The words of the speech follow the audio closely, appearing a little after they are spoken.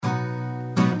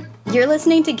You're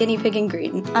listening to Guinea Pig and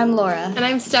Green. I'm Laura. And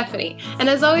I'm Stephanie. And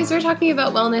as always, we're talking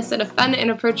about wellness in a fun and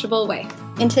approachable way.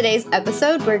 In today's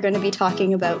episode, we're going to be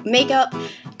talking about makeup,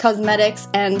 cosmetics,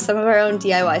 and some of our own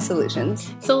DIY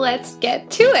solutions. So let's get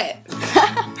to it.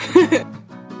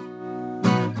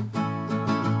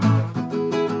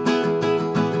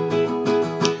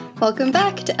 Welcome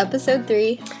back to episode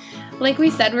 3. Like we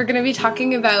said, we're going to be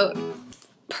talking about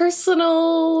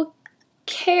personal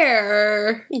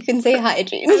care. You can say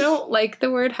hygiene. I don't like the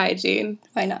word hygiene.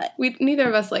 Why not? Neither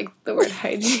of us like the word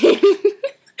hygiene.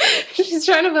 She's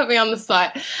trying to put me on the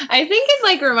spot. I think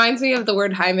it reminds me of the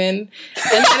word hymen, and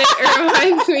then it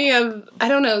reminds me of, I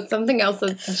don't know, something else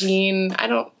that's gene.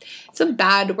 It's a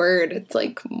bad word. It's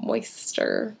like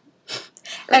moisture.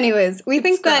 Anyways, we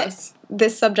think gross. that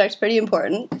this subject's pretty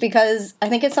important because I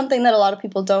think it's something that a lot of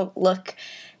people don't look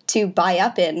to buy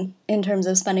up in terms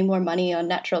of spending more money on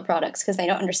natural products because they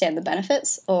don't understand the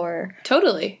benefits or...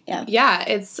 Totally. Yeah,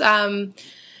 it's... so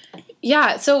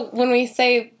when we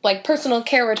say, personal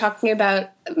care, we're talking about,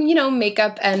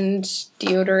 makeup and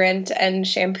deodorant and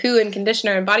shampoo and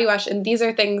conditioner and body wash, and these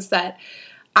are things that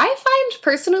I find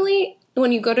personally,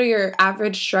 when you go to your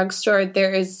average drugstore,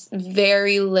 there is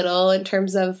very little in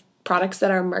terms of products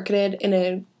that are marketed in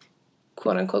a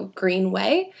quote-unquote green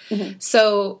way. Mm-hmm.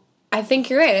 So... I think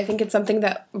you're right. I think it's something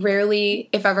that rarely,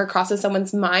 if ever, crosses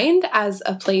someone's mind as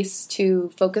a place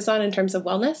to focus on in terms of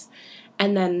wellness.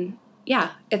 And then,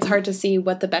 it's hard to see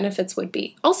what the benefits would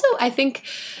be. Also, I think,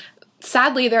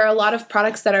 sadly, there are a lot of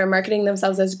products that are marketing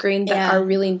themselves as green that are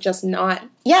really just not.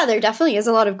 Yeah, there definitely is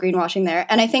a lot of greenwashing there.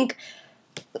 And I think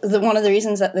one of the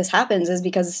reasons that this happens is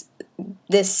because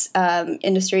this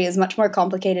industry is much more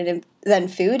complicated than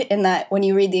food in that when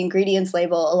you read the ingredients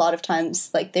label, a lot of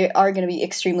times, there are going to be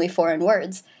extremely foreign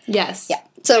words. Yes. Yeah.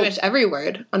 So pretty much every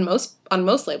word on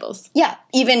most labels. Yeah,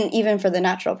 even for the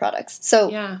natural products. So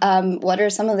what are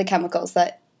some of the chemicals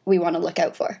that we want to look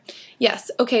out for?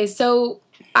 Yes. Okay, so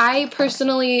I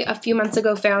personally, a few months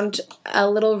ago, found a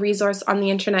little resource on the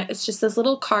internet. It's just this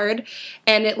little card,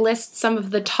 and it lists some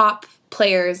of the top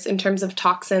players in terms of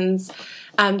toxins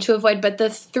to avoid. But the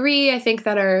 3, I think,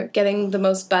 that are getting the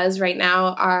most buzz right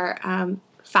now are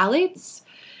phthalates,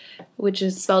 which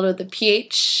is spelled with a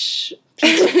PH.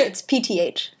 It's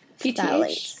PTH. PTH?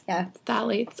 Phthalates, yeah.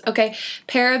 Phthalates. Okay.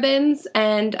 Parabens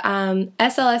and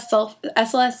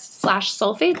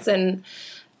SLS/sulfates, and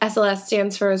SLS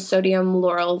stands for sodium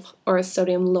lauryl or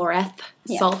sodium laureth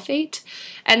sulfate.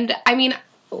 And, we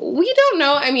don't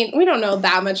know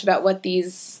that much about what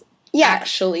these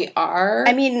actually are.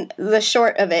 The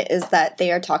short of it is that they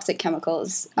are toxic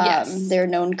chemicals. Yes. They're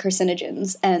known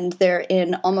carcinogens, and they're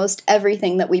in almost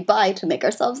everything that we buy to make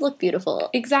ourselves look beautiful.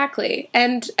 Exactly.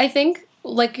 And I think,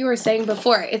 like you were saying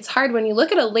before, it's hard when you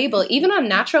look at a label, even on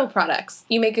natural products.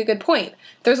 You make a good point.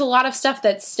 There's a lot of stuff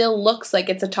that still looks like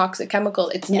it's a toxic chemical.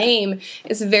 Its name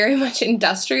is very much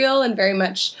industrial and very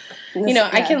much,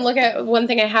 I can look at one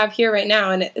thing I have here right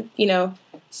now, and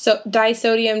so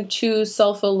disodium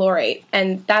 2-sulfolaurate,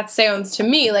 and that sounds to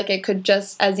me like it could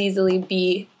just as easily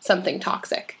be something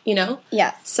toxic,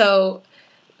 Yeah. So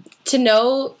to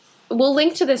know, we'll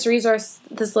link to this resource,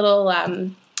 this little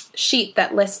sheet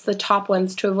that lists the top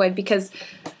ones to avoid, because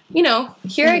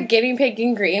here at Guinea Pig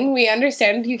and Green, we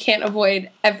understand you can't avoid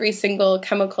every single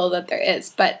chemical that there is,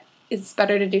 but it's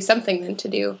better to do something than to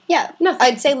do nothing.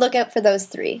 I'd say look out for those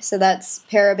 3. So that's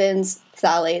parabens,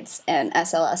 phthalates, and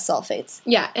SLS sulfates.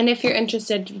 Yeah, and if you're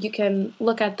interested, you can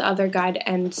look at the other guide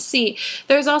and see.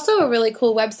 There's also a really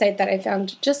cool website that I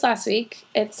found just last week.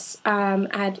 It's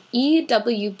at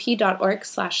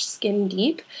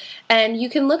ewp.org/skindeep, and you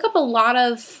can look up a lot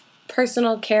of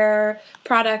personal care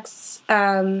products,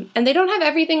 and they don't have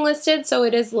everything listed, so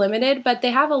it is limited, but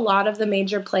they have a lot of the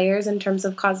major players in terms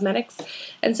of cosmetics,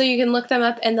 and so you can look them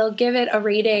up, and they'll give it a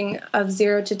rating of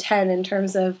 0 to 10 in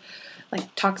terms of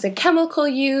toxic chemical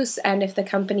use, and if the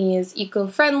company is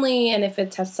eco-friendly, and if it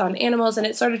tests on animals, and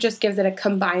it sort of just gives it a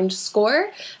combined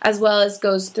score, as well as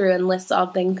goes through and lists all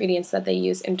the ingredients that they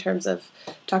use in terms of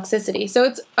toxicity. So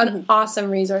it's an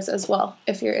awesome resource as well,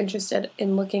 if you're interested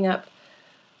in looking up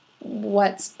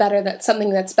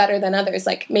something that's better than others.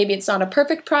 Maybe it's not a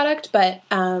perfect product, but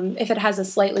if it has a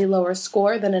slightly lower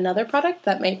score than another product,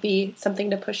 that might be something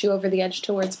to push you over the edge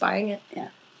towards buying it. Yeah.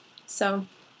 So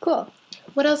cool.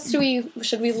 What else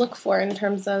should we look for in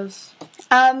terms of?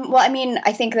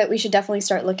 I think that we should definitely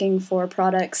start looking for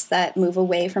products that move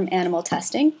away from animal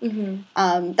testing.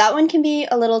 Mm-hmm. That one can be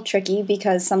a little tricky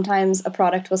because sometimes a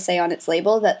product will say on its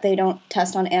label that they don't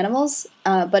test on animals,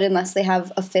 but unless they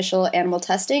have official animal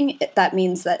testing, that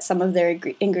means that some of their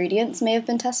ingredients may have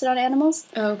been tested on animals.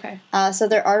 Oh, okay. So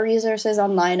there are resources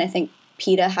online. I think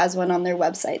PETA has one on their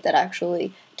website that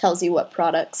actually tells you what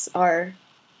products are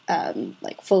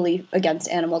like fully against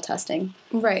animal testing.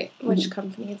 Right, which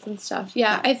companies and stuff.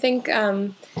 Yeah, I think, yeah,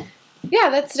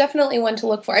 that's definitely one to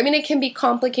look for. I mean, it can be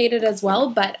complicated as well,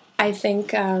 but I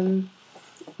think,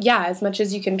 yeah, as much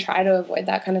as you can try to avoid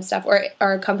that kind of stuff,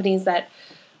 or companies that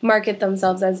market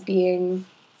themselves as being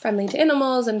friendly to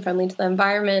animals and friendly to the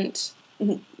environment,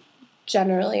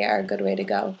 generally are a good way to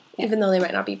go, even though they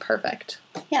might not be perfect.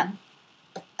 Yeah.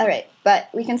 All right, but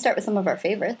we can start with some of our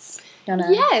favorites.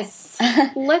 Yes,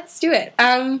 let's do it.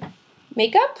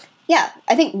 Makeup? Yeah,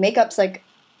 I think makeup's like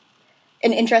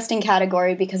an interesting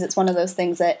category because it's one of those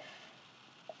things that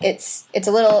it's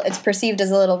perceived as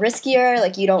a little riskier.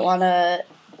 Like you don't want to.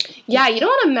 Yeah, you don't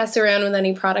want to mess around with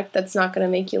any product that's not going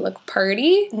to make you look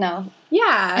purty. No.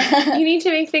 Yeah, you need to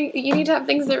You need to have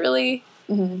things that really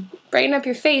brighten up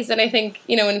your face. And I think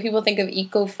when people think of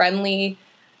eco-friendly,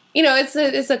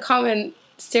 it's a common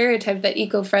stereotype that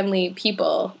eco-friendly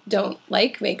people don't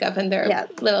like makeup and they're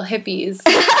little hippies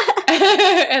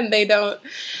and they don't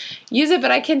use it.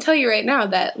 But I can tell you right now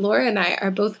that Laura and I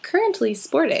are both currently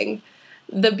sporting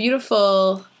the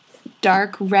beautiful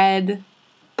dark red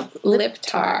lip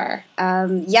tar.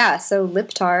 So lip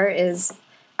tar is,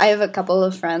 I have a couple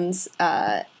of friends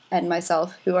and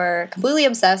myself who are completely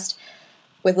obsessed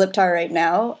with lip tar right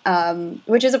now,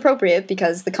 which is appropriate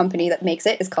because the company that makes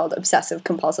it is called Obsessive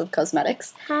Compulsive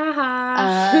Cosmetics.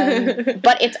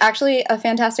 But it's actually a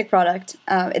fantastic product.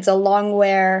 It's a long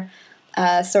wear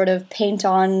sort of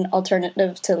paint-on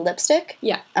alternative to lipstick.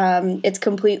 Yeah. It's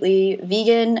completely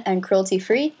vegan and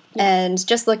cruelty-free. Yeah. And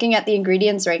just looking at the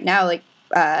ingredients right now, like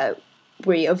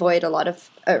we avoid a lot of,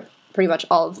 pretty much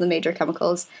all of the major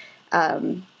chemicals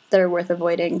that are worth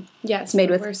avoiding. Yeah, it's made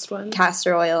with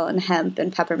castor oil and hemp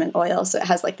and peppermint oil, so it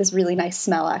has like this really nice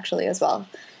smell actually as well.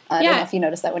 I don't know if you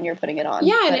noticed that when you were putting it on.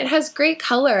 Yeah, and it has great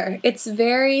color. It's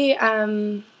very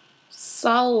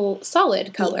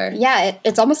solid color. Yeah,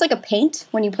 it's almost like a paint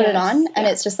when you put it on, and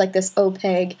it's just like this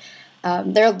opaque.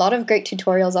 There are a lot of great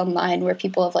tutorials online where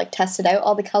people have like tested out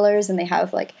all the colors, and they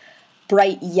have like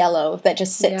bright yellow that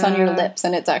just sits on your lips,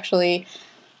 and it's actually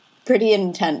pretty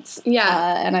intense.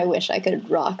 Yeah. And I wish I could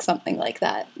rock something like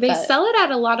that. They sell it at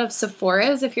a lot of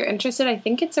Sephora's if you're interested. I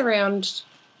think it's around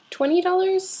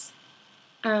 $20.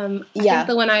 I think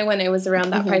the one I went, it was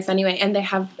around that price anyway. And they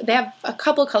have a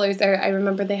couple colors there. I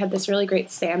remember they had this really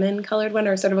great salmon colored one,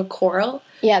 or sort of a coral.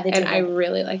 Yeah, they did. And I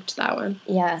really liked that one.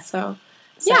 Yeah. So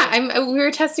we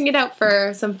were testing it out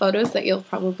for some photos that you'll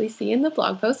probably see in the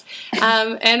blog post.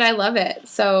 And I love it.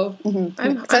 So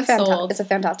I'm sold. It's a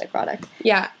fantastic product.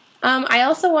 Yeah. I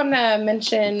also want to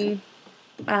mention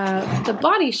the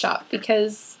Body Shop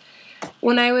because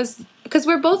because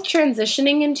we're both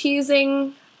transitioning into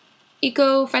using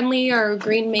eco-friendly or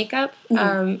green makeup.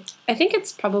 I think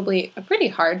it's probably a pretty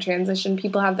hard transition.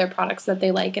 People have their products that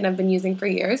they like and have been using for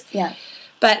years. Yeah.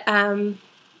 But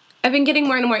I've been getting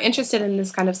more and more interested in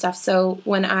this kind of stuff. So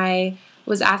when I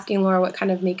was asking Laura what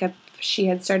kind of makeup she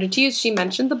had started to use, she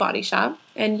mentioned the Body Shop.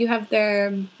 And you have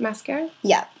their mascara?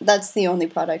 Yeah, that's the only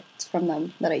product from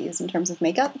them that I use in terms of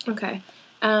makeup. Okay.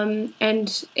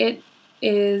 And it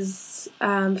is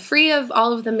free of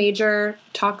all of the major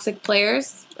toxic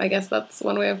players. I guess that's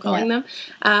one way of calling them.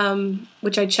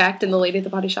 Which I checked, and the lady at the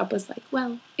Body Shop was like,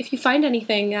 well, if you find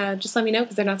anything, just let me know,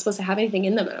 because they're not supposed to have anything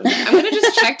in them. And I was like, I'm going to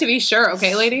just check to be sure,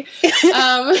 okay, lady?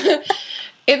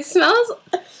 It smells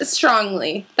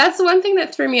strongly. That's the one thing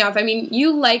that threw me off. I mean,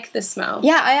 you like the smell.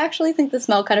 Yeah, I actually think the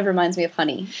smell kind of reminds me of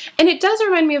honey. And it does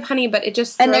remind me of honey, but it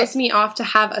just throws me off to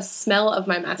have a smell of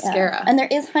my mascara. Yeah. And there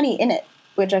is honey in it,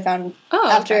 which I found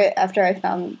after I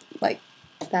found like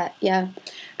that. Yeah.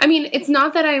 I mean, it's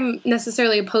not that I'm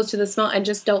necessarily opposed to the smell. I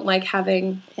just don't like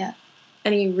having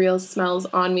any real smells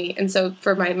on me. And so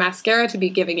for my mascara to be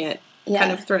giving it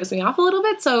kind of throws me off a little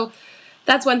bit. So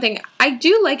that's one thing. I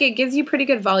do like it. It gives you pretty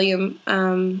good volume.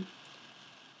 I'm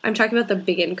talking about the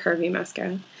Big and Curvy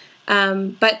mascara.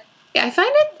 But I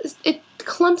find it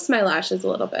clumps my lashes a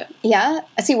little bit. Yeah.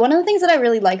 See, one of the things that I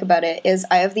really like about it is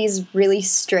I have these really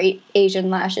straight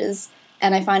Asian lashes.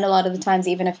 And I find a lot of the times,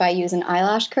 even if I use an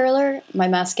eyelash curler, my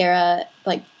mascara,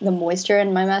 like the moisture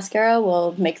in my mascara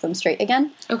will make them straight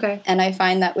again. Okay. And I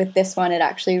find that with this one, it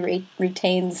actually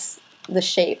retains the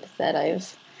shape that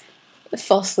I've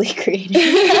falsely created.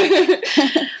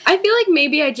 I feel like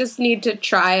maybe I just need to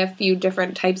try a few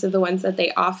different types of the ones that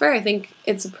they offer. I think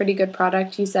it's a pretty good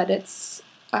product. You said it's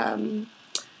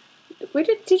where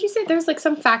did you say there's like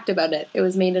some fact about it? It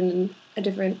was made in a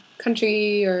different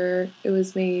country, or it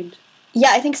was made.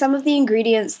 Yeah, I think some of the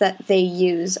ingredients that they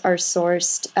use are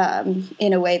sourced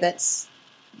in a way that's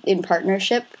in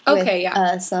partnership Okay,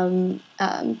 with some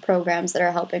programs that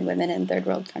are helping women in third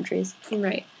world countries.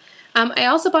 Right. I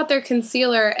also bought their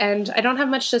concealer, and I don't have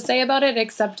much to say about it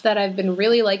except that I've been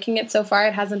really liking it so far.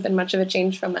 It hasn't been much of a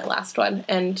change from my last one,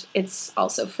 and it's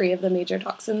also free of the major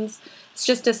toxins. It's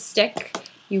just a stick.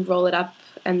 You roll it up,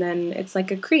 and then it's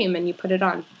like a cream, and you put it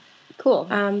on. Cool.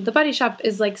 The Body Shop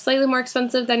is like slightly more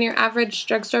expensive than your average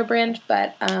drugstore brand,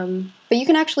 but you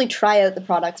can actually try out the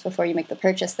products before you make the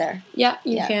purchase there. Yeah,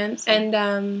 you can. So.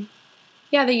 And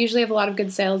they usually have a lot of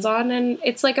good sales on, and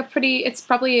it's like it's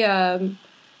probably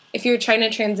if you're trying to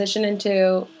transition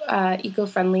into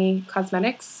eco-friendly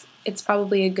cosmetics, it's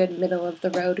probably a good middle of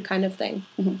the road kind of thing.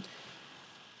 Mm-hmm.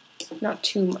 Not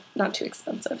too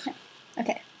expensive.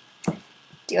 Okay.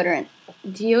 Deodorant.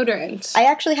 I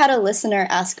actually had a listener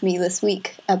ask me this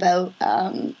week about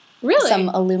really? Some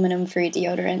aluminum-free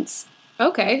deodorants.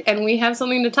 Okay, and we have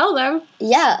something to tell them.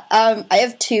 Yeah, I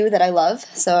have 2 that I love,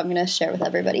 so I'm going to share with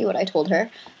everybody what I told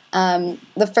her.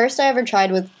 The first I ever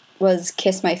tried was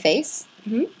Kiss My Face,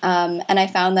 mm-hmm. And I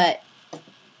found that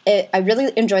I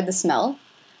really enjoyed the smell.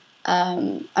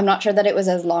 I'm not sure that it was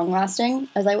as long-lasting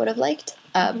as I would have liked,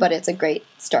 mm-hmm. but it's a great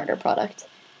starter product.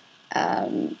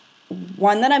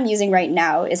 One that I'm using right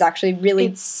now is actually really...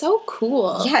 It's so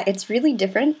cool. Yeah, it's really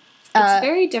different. It's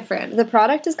very different. The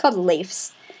product is called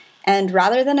Lafes, and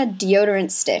rather than a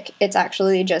deodorant stick, it's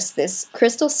actually just this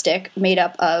crystal stick made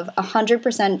up of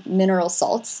 100% mineral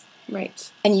salts. Right.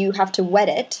 And you have to wet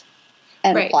it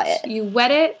and apply it. You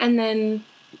wet it, and then...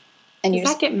 Does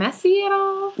that get messy at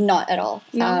all? Not at all.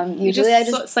 No? Usually I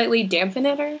just slightly dampen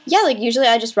it, or? Yeah, usually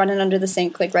I just run it under the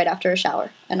sink, right after a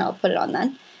shower, and I'll put it on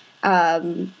then.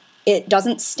 It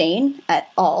doesn't stain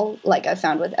at all, like I've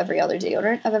found with every other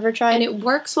deodorant I've ever tried. And it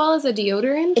works well as a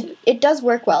deodorant? It does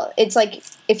work well. It's like,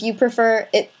 if you prefer,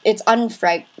 it's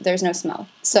there's no smell.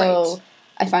 So right.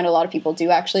 I find a lot of people do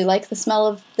actually like the smell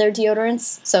of their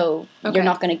deodorants, so you're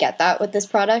not going to get that with this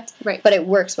product. Right. But it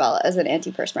works well as an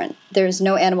antiperspirant. There's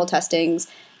no animal testing,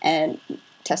 and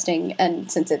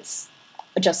since it's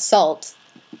just salt,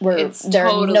 there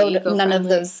are none of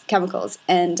those chemicals.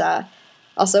 And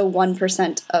also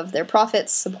 1% of their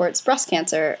profits supports breast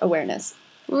cancer awareness.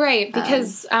 Right,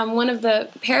 because one of the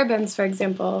parabens, for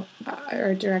example, are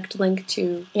a direct link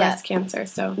to breast cancer.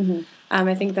 So mm-hmm.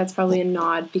 I think that's probably a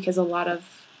nod, because a lot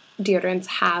of deodorants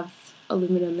have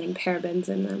aluminum and parabens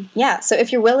in them. Yeah, so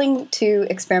if you're willing to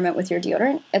experiment with your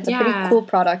deodorant, it's a pretty cool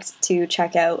product to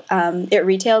check out. It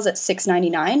retails at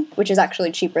 $6.99, which is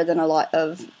actually cheaper than a lot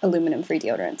of aluminum-free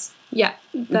deodorants. Yeah,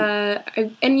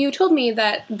 and you told me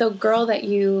that the girl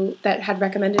that had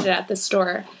recommended it at the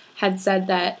store had said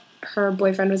that her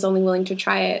boyfriend was only willing to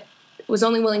try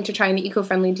an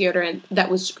eco-friendly deodorant that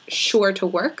was sure to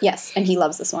work. Yes, and he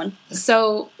loves this one.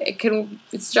 So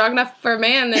it's strong enough for a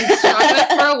man, and strong enough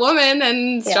for a woman,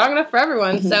 and strong enough for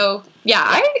everyone. Mm-hmm. So yeah,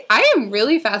 I am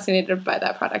really fascinated by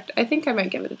that product. I think I might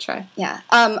give it a try. Yeah.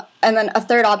 And then a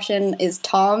third option is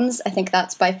Tom's. I think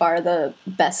that's by far the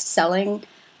best-selling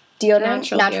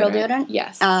deodorant, natural deodorant.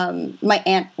 Yes. My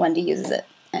Aunt Wendy uses it,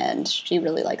 and she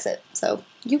really likes it. So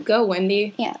you go,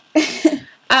 Wendy. Yeah.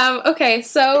 Okay,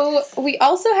 so we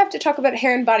also have to talk about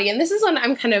Hair and Body, and this is one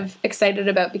I'm kind of excited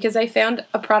about, because I found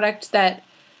a product that,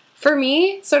 for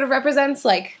me, sort of represents,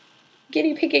 like,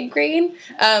 guinea pig and green,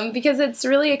 because it's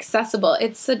really accessible.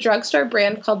 It's a drugstore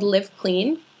brand called Live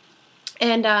Clean,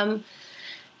 and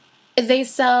they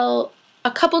sell a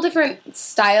couple different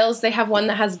styles. They have one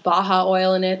that has Baja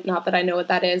oil in it, not that I know what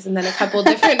that is, and then a couple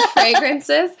different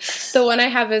fragrances. The one I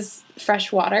have is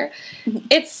fresh water.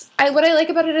 What I like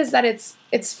about it is that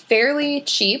it's fairly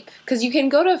cheap, because you can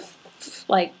go to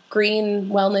like green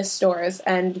wellness stores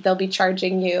and they'll be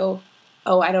charging you,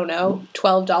 I don't know,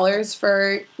 $12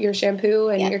 for your shampoo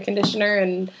and your conditioner,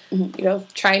 and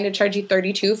trying to charge you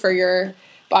 $32 for your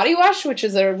body wash, which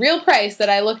is a real price that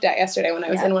I looked at yesterday when I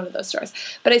was in one of those stores.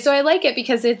 But so I like it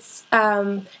because it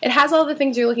has all the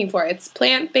things you're looking for. It's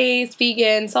plant-based,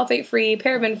 vegan, sulfate-free,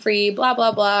 paraben-free, blah,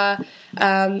 blah, blah.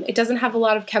 It doesn't have a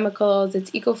lot of chemicals. It's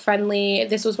eco-friendly.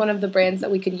 This was one of the brands that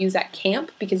we could use at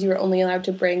camp, because you were only allowed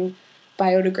to bring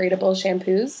biodegradable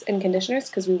shampoos and conditioners,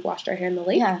 because we washed our hair in the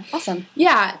lake. Yeah, awesome.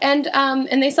 Yeah, and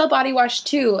they sell body wash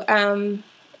too.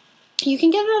 You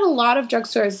can get it at a lot of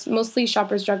drugstores, mostly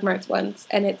Shoppers Drug Mart's ones,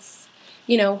 and it's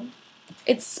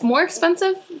more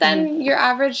expensive than your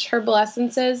average herbal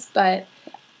essences, but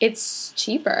it's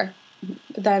cheaper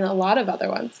than a lot of other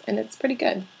ones, and it's pretty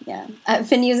good. Yeah. I've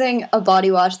been using a body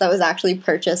wash that was actually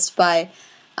purchased by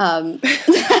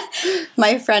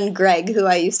my friend Greg, who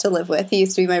I used to live with. He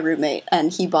used to be my roommate,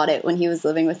 and he bought it when he was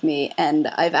living with me, and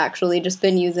I've actually just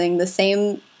been using the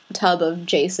same tub of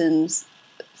Jason's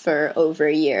for over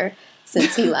a year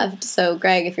since he left. So,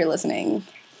 Greg, if you're listening,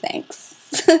 thanks.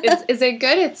 Is it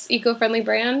good? It's eco-friendly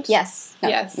brand? Yes. No.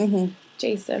 Yes. Mm-hmm.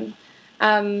 Jason.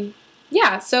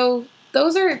 Yeah, so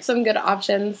those are some good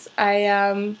options.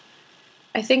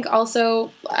 I think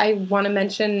also I want to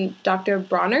mention Dr.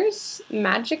 Bronner's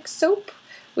Magic Soap,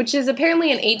 which is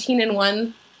apparently an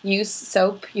 18-in-1 use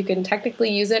soap. You can technically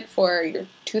use it for your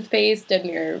toothpaste and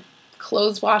your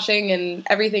clothes washing and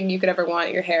everything you could ever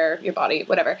want, your hair, your body,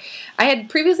 whatever. I had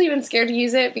previously been scared to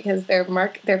use it because their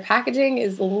packaging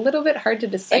is a little bit hard to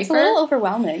decipher. It's a little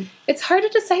overwhelming. It's hard to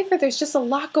decipher. There's just a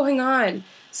lot going on.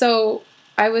 So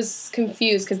I was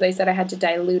confused because they said I had to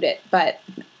dilute it, but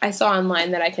I saw online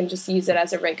that I can just use it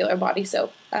as a regular body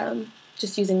soap,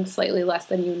 just using slightly less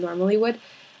than you normally would.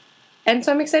 And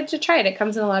so I'm excited to try it. It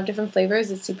comes in a lot of different flavors.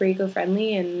 It's super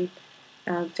eco-friendly and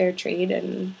fair trade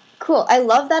and... Cool. I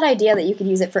love that idea that you could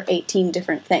use it for 18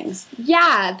 different things.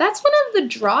 Yeah, that's one of the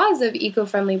draws of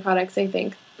eco-friendly products, I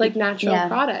think, like natural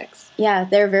products. Yeah,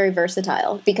 they're very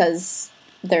versatile because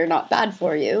they're not bad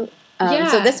for you.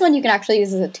 So this one you can actually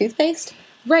use as a toothpaste.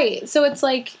 Right. So it's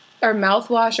like, or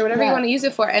mouthwash or whatever you want to use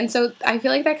it for. And so I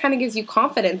feel like that kind of gives you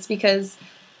confidence because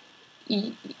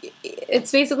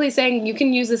it's basically saying you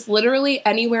can use this literally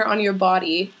anywhere on your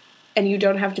body and you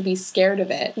don't have to be scared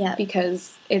of it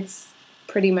because it's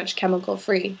pretty much chemical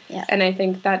free. Yeah. And I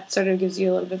think that sort of gives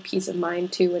you a little bit of peace of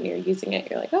mind too when you're using it.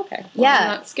 You're like, okay, I'm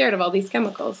not scared of all these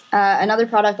chemicals. Another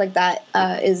product like that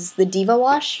is the Diva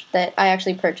Wash that I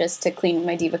actually purchased to clean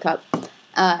my Diva cup.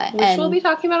 Which we'll be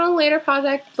talking about on a later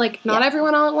project. Like, not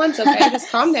everyone all at once, okay? Just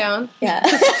calm down. Yeah.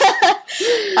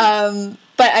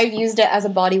 But I've used it as a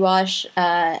body wash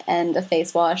and a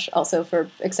face wash also for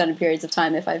extended periods of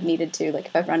time if I've needed to, like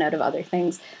if I've run out of other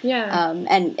things. Yeah.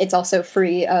 And it's also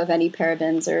free of any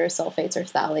parabens or sulfates or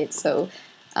phthalates. So,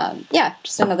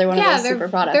 just another one of those super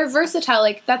products. They're versatile.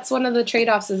 Like, that's one of the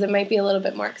trade-offs is it might be a little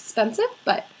bit more expensive,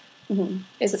 but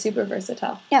it's super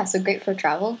versatile. Yeah, so great for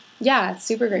travel. Yeah, it's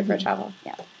super great for travel.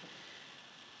 Yeah.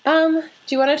 Do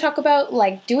you want to talk about,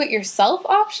 like, do-it-yourself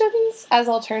options as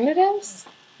alternatives?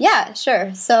 Yeah,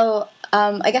 sure. So,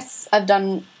 I guess I've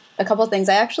done a couple things.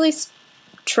 I actually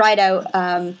tried out,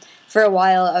 for a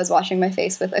while, I was washing my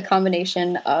face with a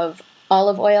combination of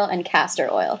olive oil and castor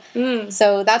oil.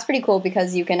 So that's pretty cool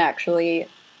because you can actually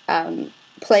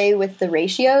play with the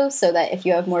ratio so that if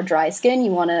you have more dry skin, you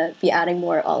want to be adding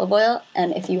more olive oil.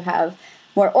 And if you have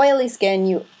more oily skin,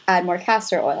 you add more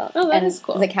castor oil. Oh, that is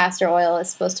cool. The castor oil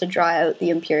is supposed to dry out the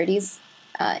impurities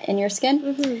in your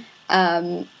skin.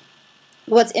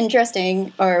 What's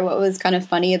interesting, or what was kind of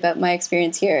funny about my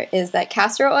experience here, is that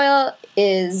castor oil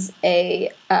is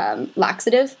a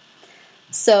laxative.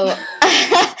 So,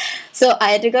 so I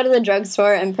had to go to the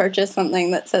drugstore and purchase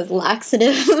something that says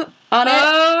laxative on it.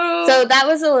 Oh. So that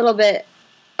was a little bit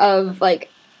of, like,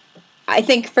 I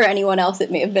think for anyone else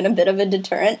it may have been a bit of a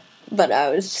deterrent, but I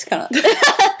was just kind of... but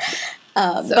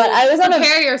I was on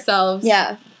prepare yourselves.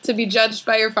 Yeah. To be judged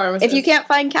by your pharmacist. If you can't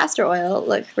find castor oil,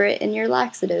 look for it in your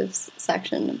laxatives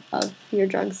section of your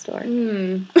drugstore.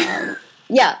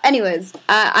 Anyways,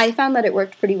 I found that it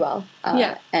worked pretty well.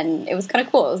 And it was kind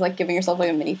of cool. It was like giving yourself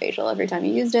like a mini facial every time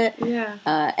you used it. Yeah.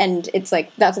 And it's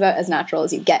like, that's about as natural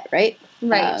as you get, right?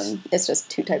 Right. It's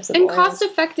just 2 types of oil. And cost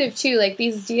effective, too. Like,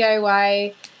 these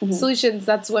DIY solutions,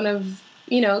 that's one of...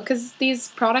 because these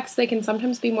products, they can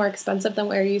sometimes be more expensive than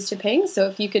what you're used to paying. So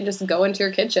if you can just go into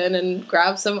your kitchen and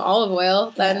grab some olive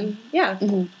oil, then,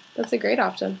 that's a great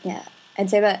option. Yeah. I'd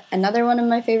say that another one of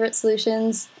my favorite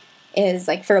solutions is,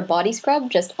 like, for a body scrub,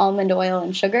 just almond oil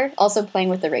and sugar. Also playing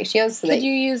with the ratios. So Could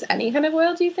you use any kind of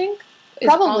oil, do you think? Is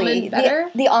probably. Almond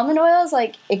better? The almond oil is,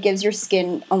 like, it gives your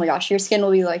skin, oh my gosh, your skin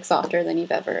will be, like, softer than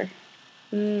you've ever.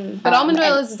 But almond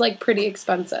oil is, like, pretty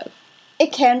expensive.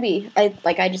 It can be.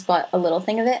 I just bought a little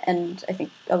thing of it, and I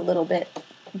think a little bit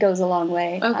goes a long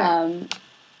way. Okay.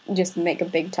 Just make a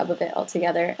big tub of it all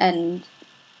together, and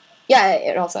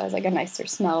it also has like a nicer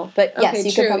smell. But yes,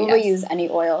 you could probably use any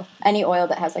oil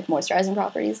that has like moisturizing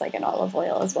properties, like an olive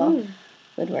oil as well,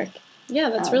 would work. Yeah,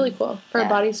 that's really cool for a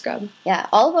body scrub. Yeah,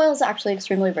 olive oil is actually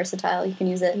extremely versatile. You can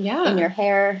use it in your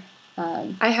hair.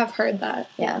 I have heard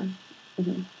that. Yeah.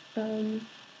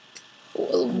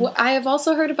 I have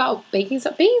also heard about baking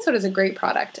soda. Baking soda is a great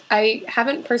product. I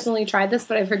haven't personally tried this,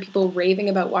 but I've heard people raving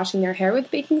about washing their hair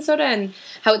with baking soda and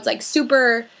how it's like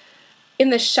super... In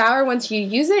the shower, once you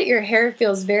use it, your hair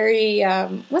feels very...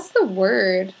 what's the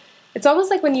word? It's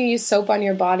almost like when you use soap on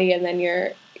your body and then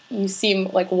you seem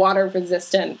like water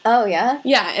resistant. Oh, yeah?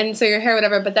 Yeah, and so your hair,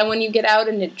 whatever. But then when you get out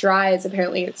and it dries,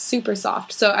 apparently it's super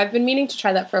soft. So I've been meaning to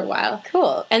try that for a while.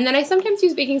 Cool. And then I sometimes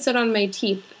use baking soda on my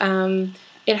teeth.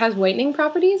 it has whitening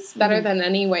properties better than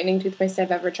any whitening toothpaste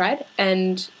I've ever tried.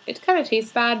 And it kind of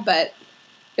tastes bad, but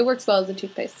it works well as a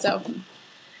toothpaste. So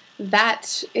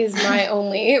that is my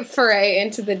only foray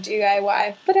into the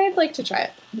DIY, but I'd like to try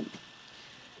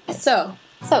it. So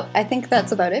I think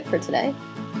that's about it for today.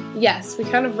 Yes, we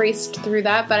kind of raced through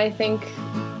that, but I think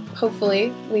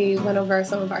hopefully we went over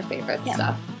some of our favorite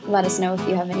stuff. Let us know if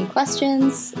you have any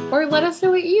questions. Or let us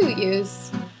know what you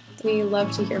use. We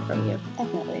love to hear from you.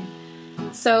 Definitely.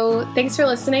 So thanks for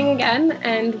listening again,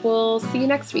 and we'll see you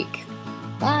next week.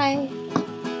 Bye.